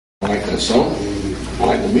like that song. I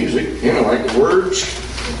like the music, and I like the words.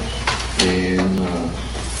 And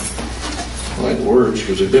I like the words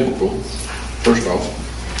because they're biblical. First off,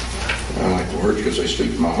 I like the words because they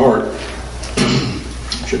speak to my heart.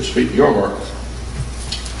 Should speak to your heart.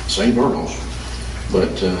 Same verbals.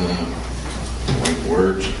 But I like the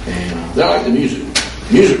words. And I like the music.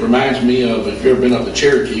 Music reminds me of, if you've ever been up to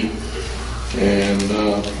Cherokee, and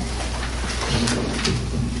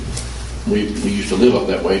we used to live up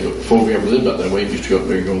that way, but before we ever lived up that way, we used to go up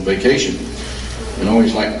there and go on vacation. And I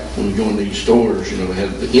always like when we go in these stores, they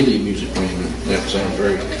had the Indian music playing, and that sounds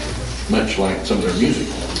very much like some of their music.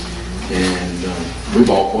 And we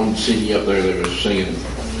bought one CD up there that was singing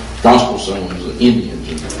gospel songs, the Indians,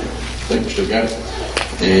 and I think we still got it.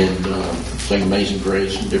 And sang Amazing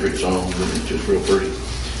Grace and different songs, and it's just real pretty.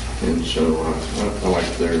 And so I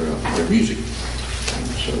like their music. And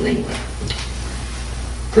so anyway,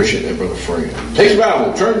 appreciate that, Brother Fred. Take the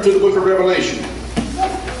Bible, turn to the book of Revelation.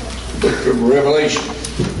 Book of Revelation,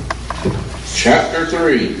 chapter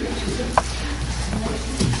 3.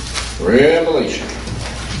 Revelation.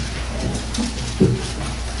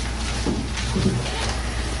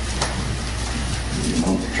 You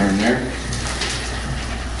want to turn there?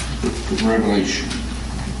 Book of Revelation.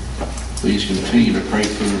 Please continue to pray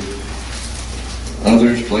for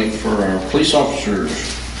others. Pray for our police officers.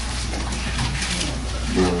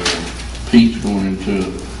 Brother Pete's going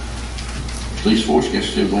into police force, gets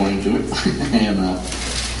still going into it. And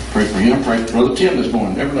pray for him. Pray for Brother Tim this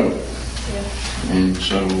morning. Never know. Yeah. And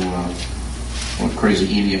so, one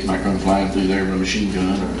crazy idiot might come flying through there with a machine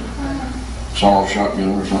gun or saw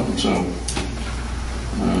shotgun or something. So,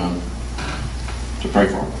 to pray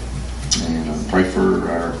for him. And pray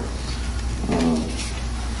for our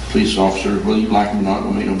police officers, whether you like them or not,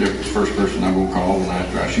 will make no difference. The first person I'm going to call when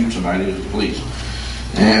after I shoot somebody is the police.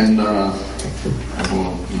 And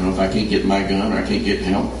if I can't get my gun or I can't get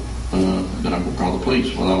help, then I'm going to call the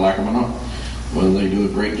police, whether I like them or not. Whether they do a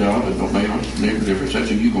great job, it don't make no difference. That's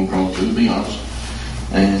who you're going to call to be honest.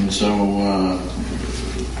 And so,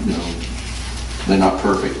 they're not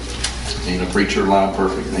perfect. Ain't a preacher alive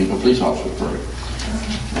perfect. Ain't no police officer perfect.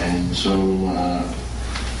 And so,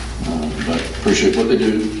 but appreciate what they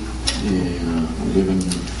do. And we're living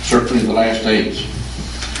certainly in the last days.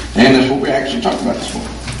 And that's what we're actually talking about this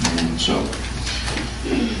morning. And so,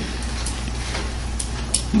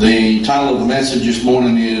 the title of the message this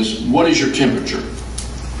morning is, What is your temperature?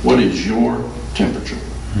 What is your temperature?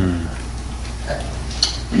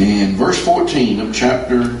 In verse 14 of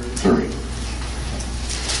chapter 3.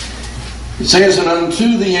 It says, And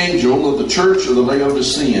unto the angel of the church of the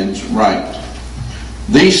Laodiceans write,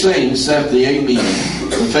 These things saith the Amen,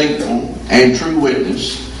 the faithful and true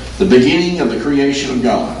witness, the beginning of the creation of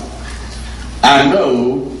God. I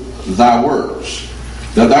know thy works,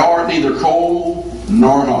 that thou art neither cold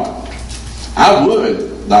nor hot. I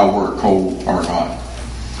would thou wert cold or hot.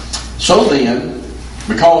 So then,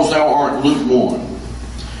 because thou art lukewarm,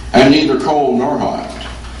 and neither cold nor hot,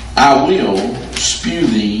 I will spew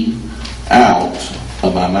thee out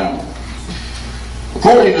of my mouth.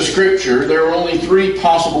 According to Scripture, there are only three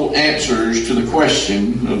possible answers to the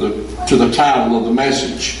question, to the title of the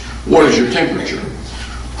message. What is your temperature?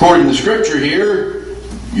 According to Scripture here,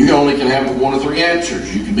 you only can have one of three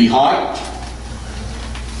answers. You can be hot,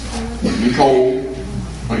 you can be cold,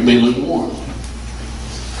 or you can be lukewarm.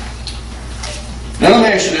 Now let me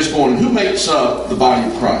ask you this morning, who makes up the body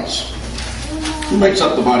of Christ? Who makes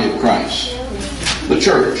up the body of Christ? The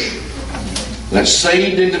church. That's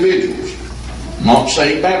saved individuals. Not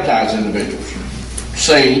saved, baptized individuals.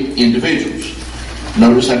 Saved individuals.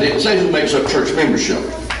 Notice I didn't say who makes up church membership.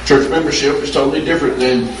 Church membership is totally different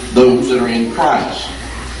than those that are in Christ.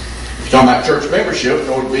 If you're talking about church membership, in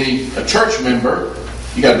order to be a church member,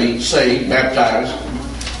 you got to be saved, baptized,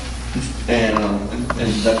 and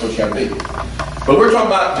that's what you got to be. But we're talking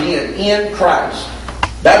about being in Christ.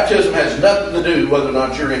 Baptism has nothing to do whether or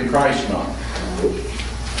not you're in Christ or not.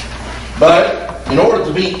 But in order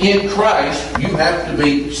to be in Christ, you have to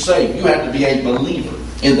be saved. You have to be a believer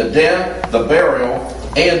in the death, the burial,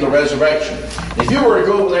 and the resurrection. If you were to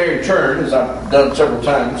go over there and turn, as I've done several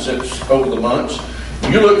times since over the months,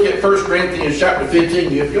 you look at 1 Corinthians chapter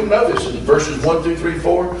 15, if you'll notice in verses 1, 2, 3,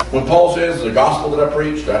 4, when Paul says, the gospel that I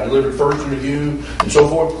preached, I delivered first unto you, and so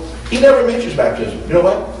forth, he never mentions baptism. You know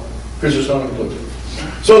why? Because it's not included.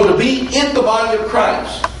 So to be in the body of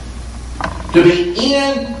Christ, to be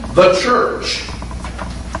in the church,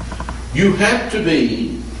 you have to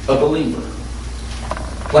be a believer.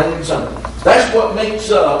 Plain and simple. That's what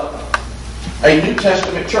makes up a New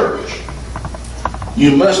Testament church.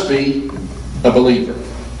 You must be a believer.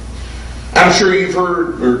 I'm sure you've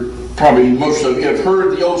heard, or probably most of you have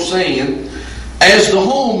heard the old saying, as the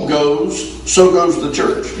home goes, so goes the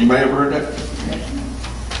church. You may have heard that.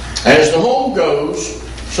 As the home goes,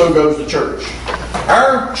 so goes the church.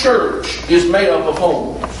 Our church is made up of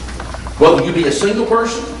homes. Whether you be a single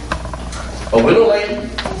person, a widow lady,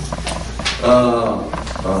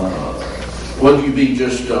 whether you be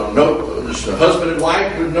just a husband and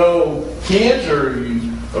wife with no kids, or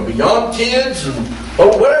you are beyond kids, or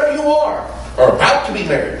whatever you are, or about to be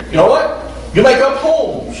married. You know what? You make up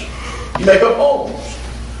homes. You make up homes.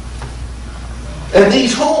 And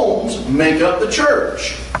these homes make up the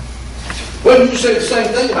church. Well, you say the same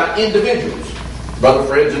thing about individuals. Brother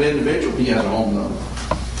Fred's an individual. He has a home number.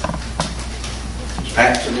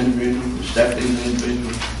 Pat's an individual. Stephanie's an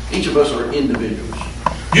individual. Each of us are individuals.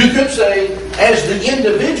 You could say, as the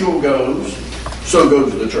individual goes, so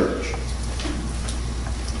goes the church.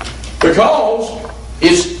 Because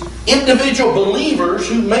it's individual believers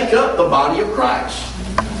who make up the body of Christ.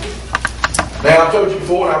 Now, I've told you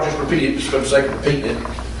before, and I'll just repeat it just for the sake of repeating it.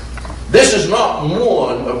 This is not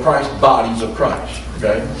one of Christ's bodies of Christ.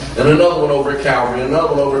 Okay? And another one over at Calvary, another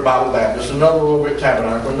one over at Bible Baptist, another one over at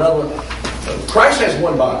Tabernacle, another one. Christ has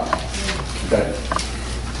one body. Okay?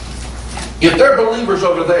 If they're believers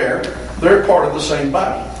over there, they're part of the same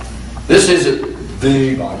body. This isn't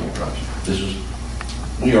the body of Christ.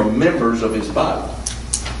 We are members of His body.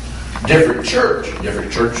 Different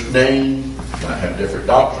church name, might have different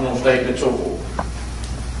doctrinal statements, so forth.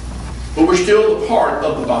 But we're still a part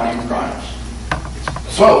of the body of Christ.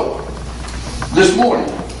 So, this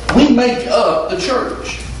morning, we make up the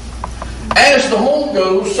church. As the home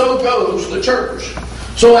goes, so goes the church.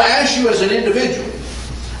 So I ask you as an individual,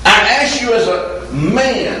 I ask you as a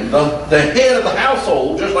man, the head of the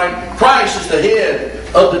household, just like Christ is the head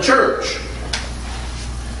of the church.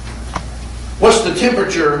 What's the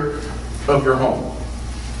temperature of your home?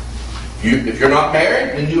 If you're not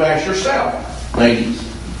married, then you ask yourself, ladies,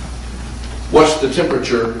 what's the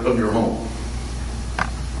temperature of your home?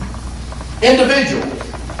 Individual.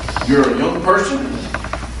 You're a young person.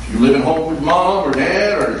 If you live at home with mom or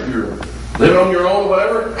dad, or if you're living on your own or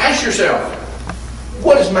whatever, ask yourself,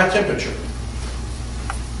 what is my temperature?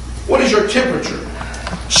 What is your temperature?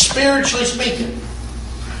 Spiritually speaking,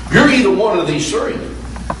 you're either one of these three.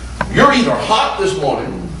 You're either hot this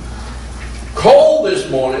morning, cold this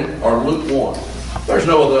morning, or lukewarm. There's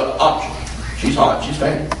no other option. She's hot, she's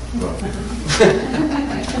fanning.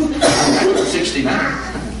 69.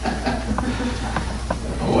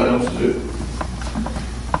 What else to do?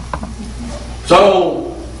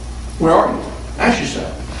 So, where are you? Ask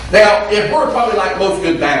yourself. Now, if we're probably like most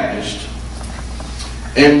good Baptists,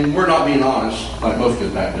 and we're not being honest, like most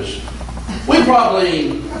good Baptists, we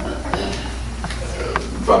probably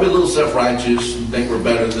a little self-righteous and think we're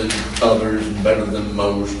better than others and better than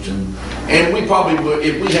most. And we probably would,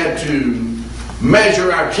 if we had to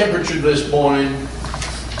measure our temperature this morning,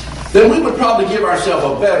 then we would probably give ourselves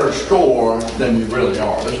a better score than we really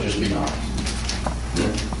are. Let's just be honest.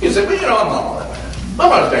 You say, well, you know, I'm not all that bad. I'm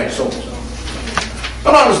not as bad as so-and-so.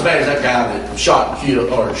 I'm not as bad as that guy that shot 12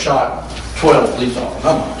 police officers.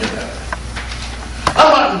 I'm not that bad.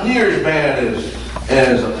 I'm not near as bad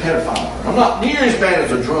as a pedophile. I'm not near as bad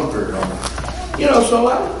as a drunkard. So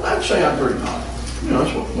I'd say I'm pretty hot.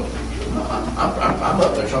 That's what most people say. I'm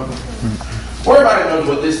up there something. Well, everybody knows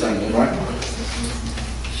what this thing is, right?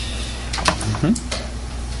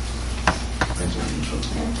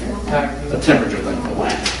 The temperature thing.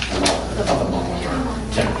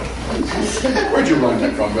 Temperature. Where'd you learn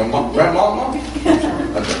that from? Grandma?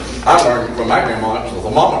 I learned it from my grandma. It was a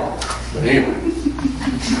thermometer. But anyway.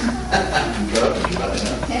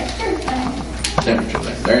 Temperature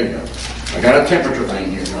thing. There you go. I got a temperature thing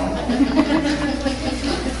here, John.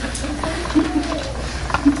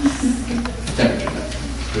 Temperature thing.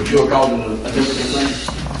 Would you have called it a temperature thing?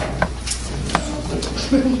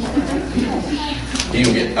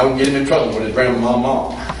 I would get him in trouble with his grandma.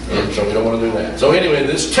 And so we don't want to do that. So anyway,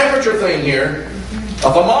 this temperature thing here,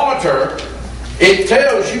 a thermometer, it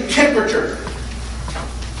tells you temperature.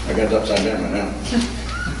 I got it upside down right now.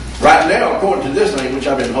 Right now, according to this thing, which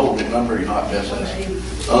I've been holding, and I'm pretty hot, Jess says.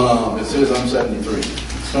 It says I'm 73.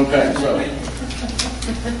 Okay, so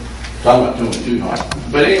talking about doing it too hot.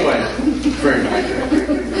 But anyway, very nice.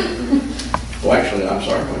 Well, actually, I'm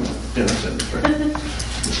sorry. Yeah, that's 73.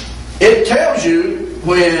 It tells you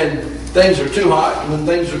when things are too hot, when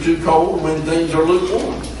things are too cold, when things are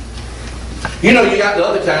lukewarm. You got the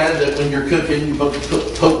other kind that when you're cooking, you poke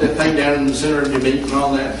that thing down in the center of your meat and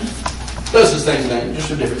all that. Does the same thing, just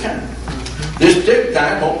a different kind. This particular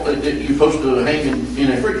kind, you're supposed to hang in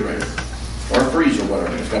a refrigerator. or a freezer,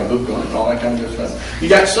 whatever. It's got a book on it and all that kind of good stuff. You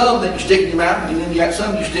got some that you stick in your mouth, and then you got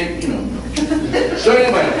some you stick, So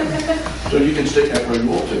anyway, so you can stick that where you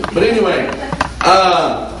want to. But anyway,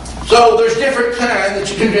 so there's different kinds that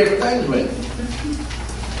you do different things with.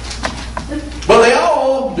 But they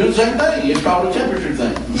all do the same thing. It's called a temperature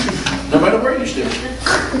thing. No matter where you stick it.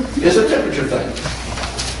 It's a temperature thing.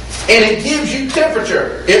 And it gives you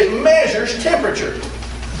temperature. It measures temperature.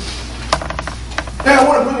 Now,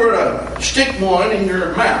 what if we were to stick one in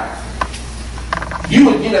your mouth? You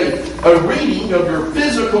would get a reading of your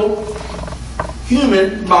physical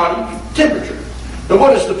human body temperature. Now,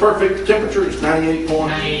 what is the perfect temperature? It's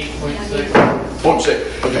 98.6.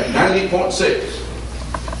 Okay, 98.6.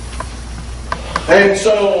 And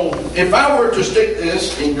so, if I were to stick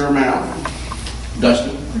this in your mouth,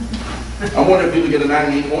 Dustin, I wonder if you would get a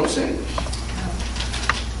 98.6.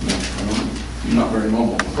 No, you're not very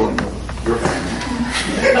normal according to your family.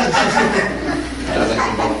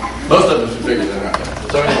 Most of us would figure that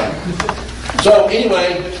out. So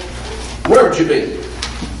anyway, where would you be?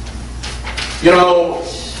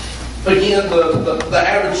 Again, the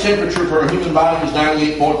average temperature for a human body is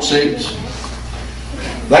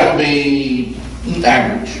 98.6. That would be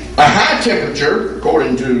average. A high temperature,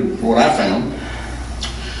 according to what I found,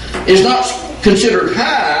 is not considered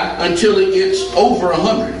high until it gets over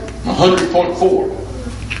 100.4.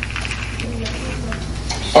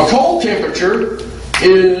 A cold temperature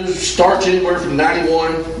starts anywhere from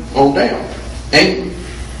 91 on down. And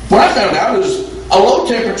what I found out is a low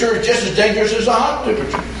temperature is just as dangerous as a hot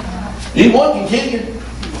temperature. One can kill you.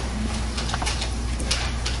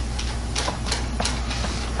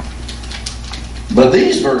 But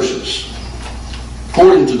these verses,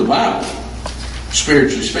 according to the Bible,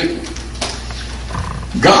 spiritually speaking,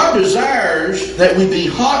 God desires that we be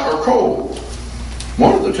hot or cold,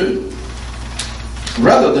 one of the two,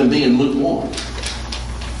 rather than being lukewarm.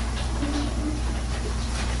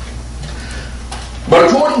 But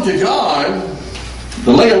according to God,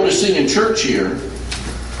 the Laodicean church here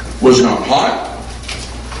was not hot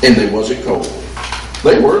and they wasn't cold.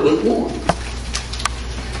 They were lukewarm.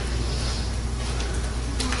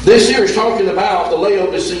 This here is talking about the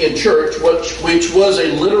Laodicean church, which was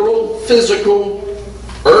a literal, physical,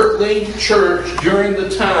 earthly church during the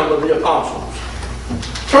time of the apostles.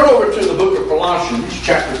 Turn over to the book of Colossians,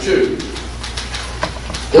 chapter 2.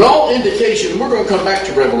 In all indication, we're going to come back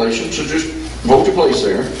to Revelation, so just hold your place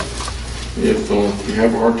there. If you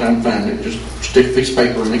have a hard time finding it, just stick a piece of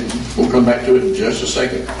paper in it. We'll come back to it in just a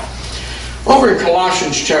second. Over in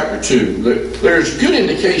Colossians chapter 2, there's good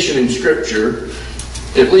indication in Scripture.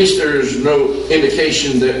 At least there's no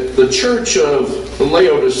indication that the church of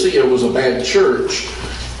Laodicea was a bad church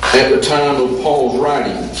at the time of Paul's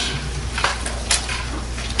writings.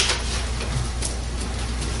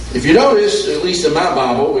 If you notice, at least in my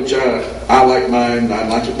Bible, which I like mine, I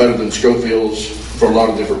like it better than Scofield's for a lot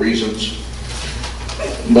of different reasons,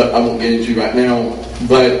 but I won't get into right now.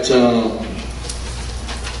 But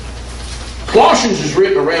Colossians is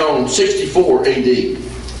written around 64 AD.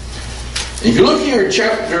 If you look here in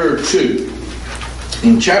chapter 2,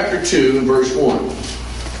 in verse 1,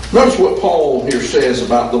 notice what Paul here says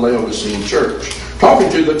about the Laodicean church, talking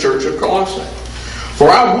to the church of Colossae. For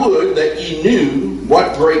I would that ye knew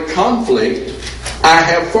what great conflict I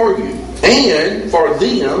have for you, and for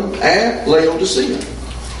them at Laodicea,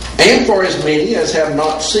 and for as many as have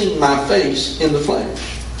not seen my face in the flesh.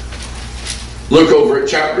 Look over at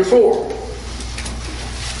chapter 4.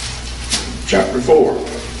 Chapter 4.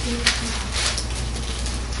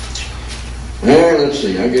 And let's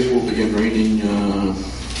see, I guess we'll begin reading.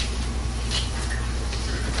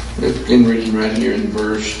 Let's begin reading right here in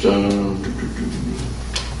verse 12,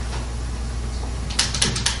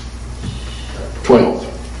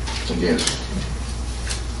 I guess. I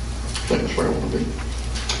think that's where I want to be.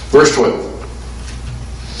 Verse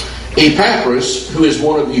 12. Epaphras, who is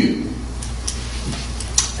one of you,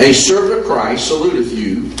 a servant of Christ, saluteth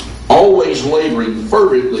you, always laboring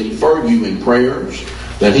fervently for you in prayers,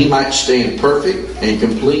 that he might stand perfect and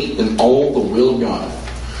complete in all the will of God.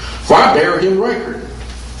 For I bear him record,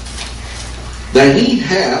 that he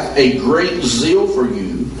hath a great zeal for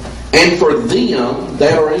you, and for them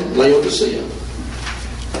that are in Laodicea.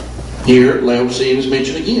 Here, Laodicea is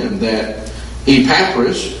mentioned again, that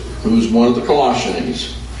Epaphras, who is one of the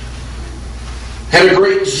Colossians, had a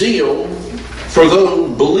great zeal for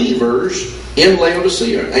those believers in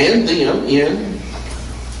Laodicea, and them in,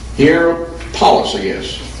 here, Apollos, I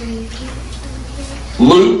guess.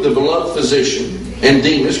 Luke, the beloved physician, and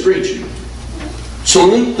Demas greet you.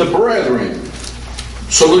 Salute the brethren.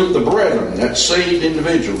 Salute the brethren, that's saved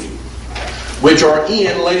individuals. which are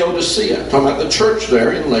in Laodicea. Talking about the church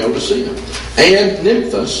there in Laodicea. And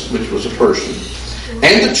Nymphas, which was a person.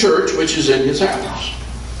 And the church which is in his house.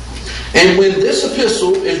 And when this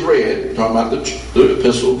epistle is read, talking about the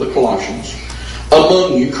epistle of the Colossians,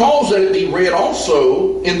 among you, cause that it be read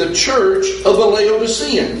also in the church of the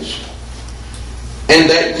Laodiceans, and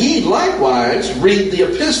that ye likewise read the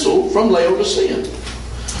epistle from Laodicea.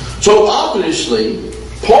 So obviously,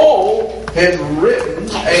 Paul had written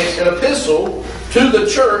an epistle to the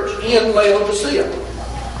church in Laodicea.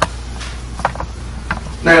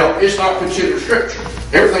 Now, it's not considered Scripture.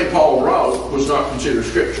 Everything Paul wrote was not considered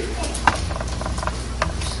Scripture.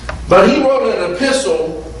 But he wrote an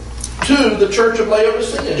epistle to the church of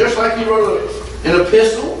Laodicea, just like he wrote an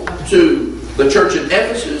epistle to the church in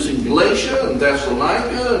Ephesus and Galatia and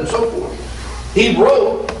Thessalonica and so forth. He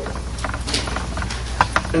wrote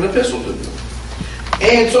an epistle to them.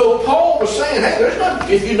 And so Paul was saying, hey, there's not,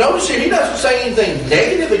 if you notice here, he doesn't say anything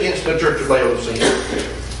negative against the church of Laodicea.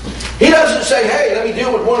 He doesn't say, hey, let me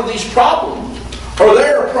deal with one of these problems, or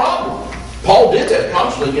they're a problem. Paul did that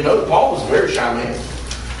constantly. You know, Paul was a very shy man.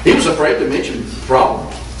 He was afraid to mention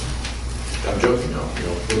problems. I'm joking, no.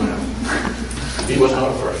 He was not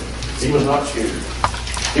afraid. He was not scared.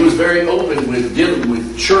 He was very open with dealing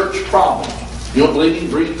with church problems. You don't believe me?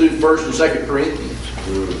 Read through 1 and 2 Corinthians.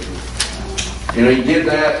 You know, he did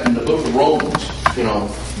that in the book of Romans. You know,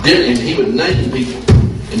 and he would name people.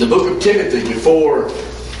 In the book of Timothy, before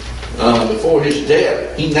his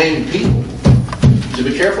death, he named people. To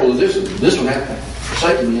be careful of this. This one happened.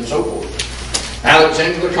 Forsake me and so forth.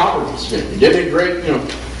 Alexander the coppersmith. He did a great, you know.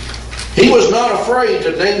 He was not afraid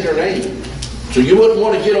to name their name. So you wouldn't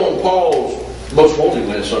want to get on Paul's most wanted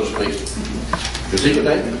list, so to speak. Because he could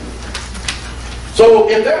name them. So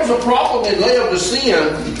if there was a problem in Laodicea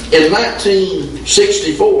in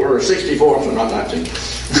 1964, or 64, I'm sorry, not 19.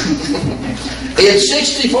 In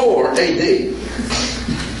 64 AD,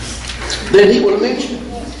 then he would have mentioned it.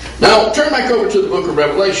 Now, turn back over to the book of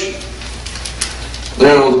Revelation.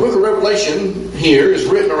 Now, the book of Revelation here is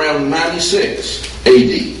written around 96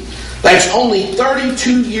 AD. That's only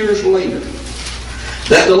 32 years later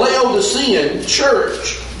that the Laodicean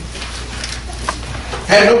church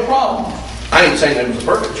had no problem. I ain't saying that was a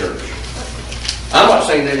perfect church. I'm not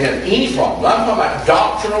saying they had any problems. I'm talking about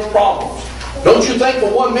doctrinal problems. Don't you think for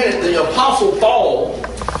 1 minute the Apostle Paul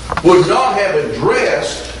would not have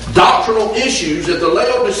addressed doctrinal issues that the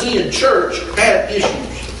Laodicean church had issues?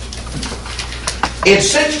 In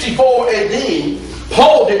 64 AD,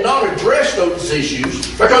 Paul did not address those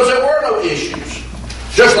issues because there were no issues.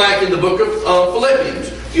 Just like in the book of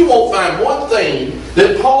Philippians. You won't find one thing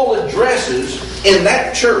that Paul addresses in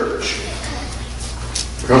that church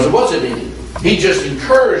because there wasn't any. He just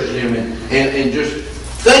encouraged them and just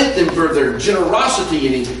thanked them for their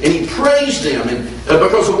generosity, and he praised them and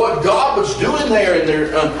because of what God was doing there in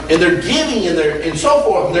their giving and so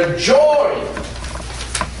forth, and their joy.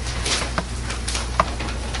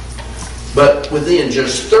 But within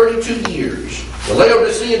just 32 years, the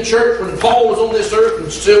Laodicean church, when Paul was on this earth and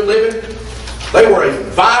still living, they were a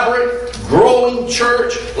vibrant, growing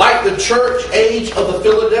church like the church age of the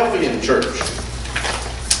Philadelphian church.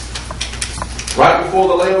 Right before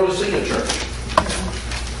the Laodicean church,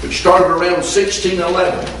 which started around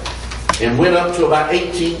 1611 and went up to about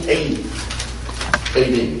 1880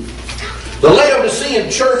 AD. The Laodicean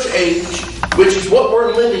church age, which is what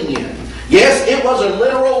we're living in. Yes, it was a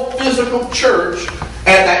literal physical church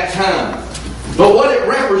at that time. But what it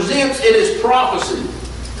represents, it is prophecy.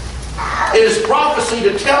 It is prophecy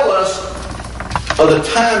to tell us of the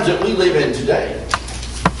times that we live in today.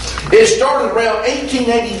 It started around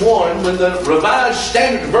 1881 when the Revised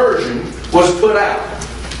Standard Version was put out.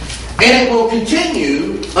 And it will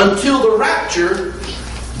continue until the rapture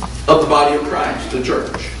of the body of Christ, the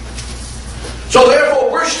church. So therefore,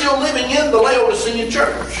 we're still living in the Laodicean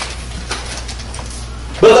church.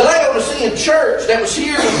 But the Laodicean church that was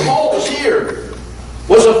here when Paul was here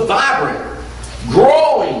was a vibrant,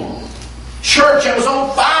 growing church that was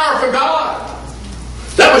on fire for God.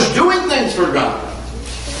 That was doing things for God.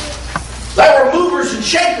 They were movers and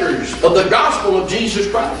shakers of the gospel of Jesus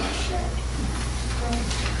Christ.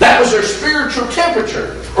 That was their spiritual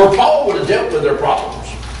temperature, or Paul would have dealt with their problems.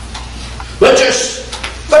 But just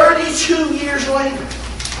 32 years later,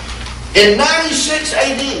 in 96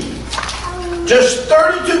 AD, just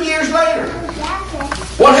 32 years later,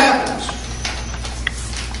 what happens?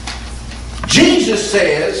 Jesus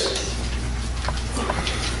says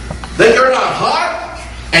that you're not hot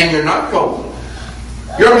and you're not cold.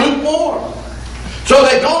 You're lukewarm. So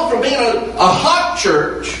they've gone from being a hot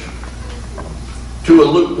church to a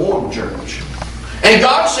lukewarm church. And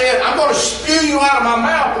God said, I'm going to spew you out of my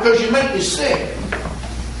mouth because you make me sick.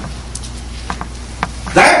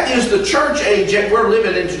 That is the church age that we're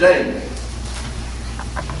living in today.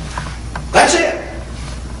 That's it.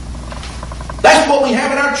 That's what we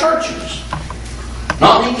have in our churches.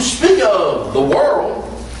 Not even to speak of the world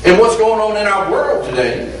and what's going on in our world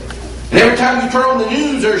today. And every time you turn on the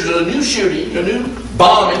news, there's a new shooting, a new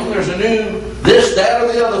bombing, there's a new this, that,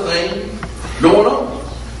 or the other thing going on.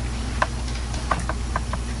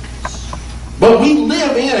 But we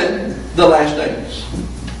live in the last days.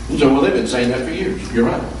 You say, well, they've been saying that for years. You're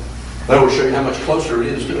right. That will show you how much closer it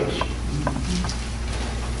is to us.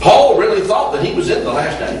 Paul really thought that he was in the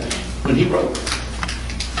last days when he wrote.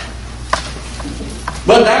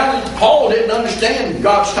 But now Paul didn't understand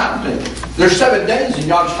God's timetable. There's 7 days in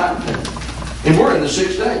God's timetable. And we're in the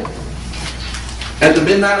 6th day. At the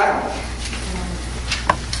midnight hour.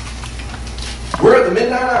 We're at the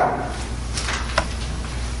midnight hour.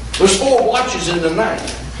 There's 4 watches in the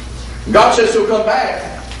night. God says He'll come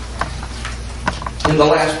back in the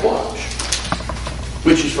last watch,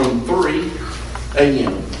 which is from 3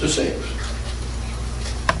 a.m. to 6.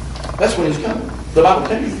 That's when He's coming. The Bible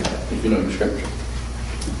tells you that, if you know your Scripture.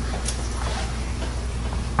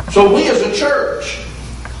 So we as a church,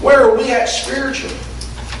 where are we at spiritually?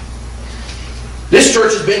 This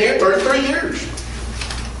church has been here 33 years.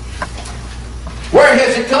 Where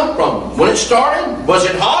has it come from? When it started, was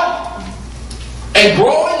it hot and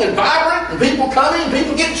growing and vibrant and people coming and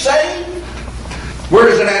people getting saved? Where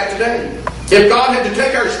is it at today? If God had to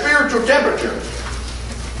take our spiritual temperature,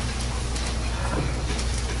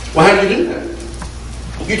 well, how do you do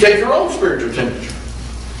that? You take your own spiritual temperature.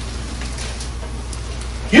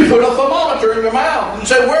 You put a thermometer in your mouth and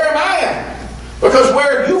say, where am I at? Because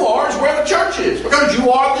where you are is where the church is. Because you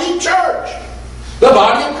are the church. The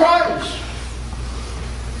body of Christ.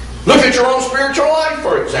 Look at your own spiritual life,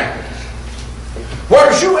 for example. Where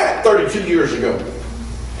was you at 32 years ago?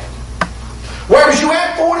 Where was you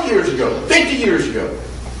at 40 years ago? 50 years ago?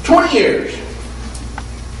 20 years?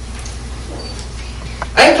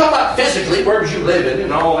 I ain't talking about physically, where was you living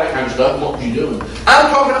and all that kind of stuff, what was you doing. I'm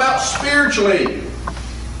talking about spiritually.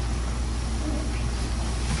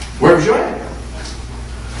 Where was you at?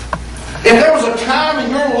 If there was a time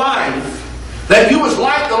in your life that you was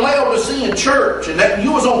like the Laodicean church and that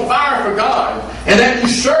you was on fire for God and that you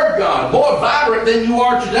served God more vibrant than you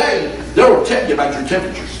are today, they will tell you about your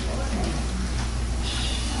temperatures.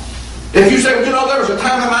 If you say, well, you know, there was a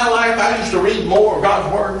time in my life I used to read more of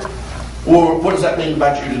God's Word, or what does that mean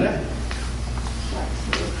about you today?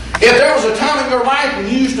 If there was a time in your life when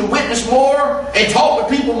you used to witness more and talk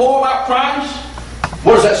to people more about Christ,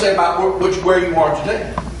 what does that say about where you are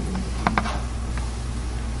today?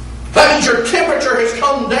 That means your temperature has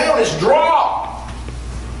come down, it's dropped.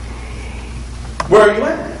 Where are you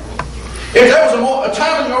at? If there was a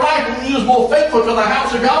time in your life when you was more faithful to the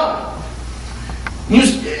house of God,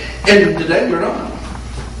 and today you're not.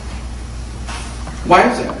 Why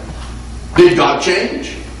is that? Did God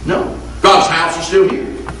change? No. God's house is still here.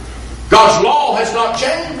 God's law has not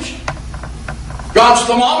changed. God's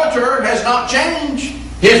thermometer has not changed.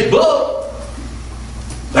 His book,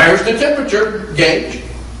 there's the temperature gauge.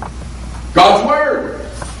 God's Word.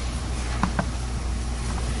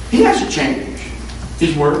 He hasn't changed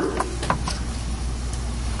His Word.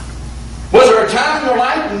 Was there a time in your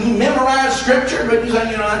life when you memorized Scripture, but you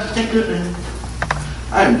said, you know, I just can't do it now.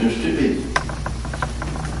 I'm just too busy.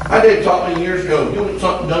 I did talk to you years ago. You want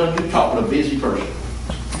something done, you talk to a busy person.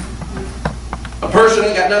 A person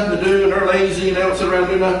ain't got nothing to do and they're lazy and they don't sit around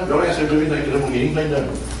and do nothing. Don't ask them to do anything because they won't get anything done.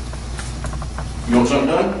 You want something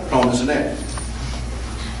done? Call this and that.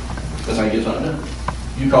 That's how you get something done.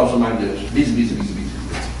 You call somebody that's busy.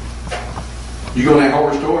 You go in that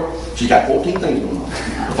hardware store, she's got 14 things going on.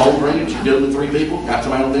 The phone's ringing, she's dealing with 3 people, got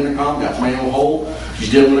somebody on the intercom, got somebody on hold, she's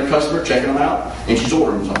dealing with a customer, checking them out, and she's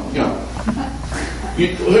ordering something. You know.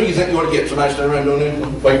 Who do you think you want to get? Somebody standing around doing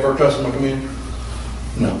anything? Wait for a customer to come in?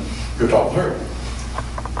 No. Go talk with her.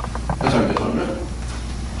 That's how you get something done.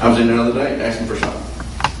 I was in there the other day asking for something.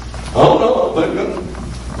 Oh, no, thank God.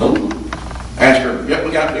 Oh. Asked her, yep,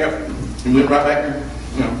 we got it, yep. And went right back there.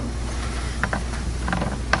 You know.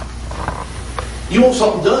 You want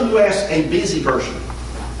something done, you ask a busy person.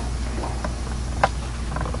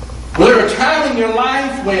 Was there a time in your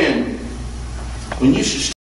life when you should